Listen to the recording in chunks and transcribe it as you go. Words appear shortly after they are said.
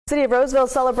City of Roseville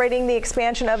celebrating the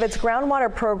expansion of its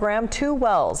groundwater program. 2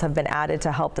 wells have been added to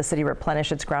help the city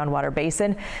replenish its groundwater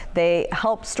basin. They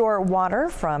help store water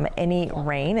from any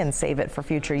rain and save it for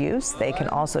future use. They can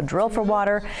also drill for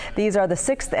water. These are the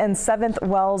 6th and 7th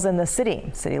wells in the city.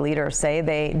 City leaders say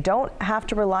they don't have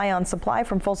to rely on supply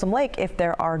from Folsom Lake if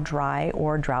there are dry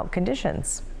or drought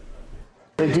conditions.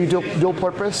 They do dual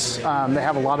purpose. They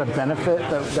have a lot of benefit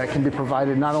that can be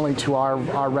provided not only to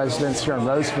our residents here in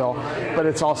Roseville, but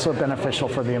it's also beneficial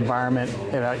for the environment.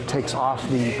 It takes off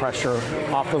the pressure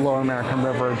off the Lower American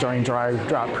River during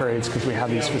drought periods because we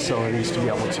have these facilities to be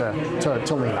able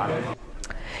to lean on.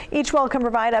 Each well can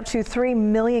provide up to 3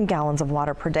 million gallons of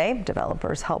water per day.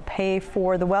 Developers help pay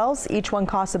for the wells. Each one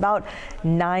costs about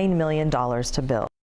 $9 million to build.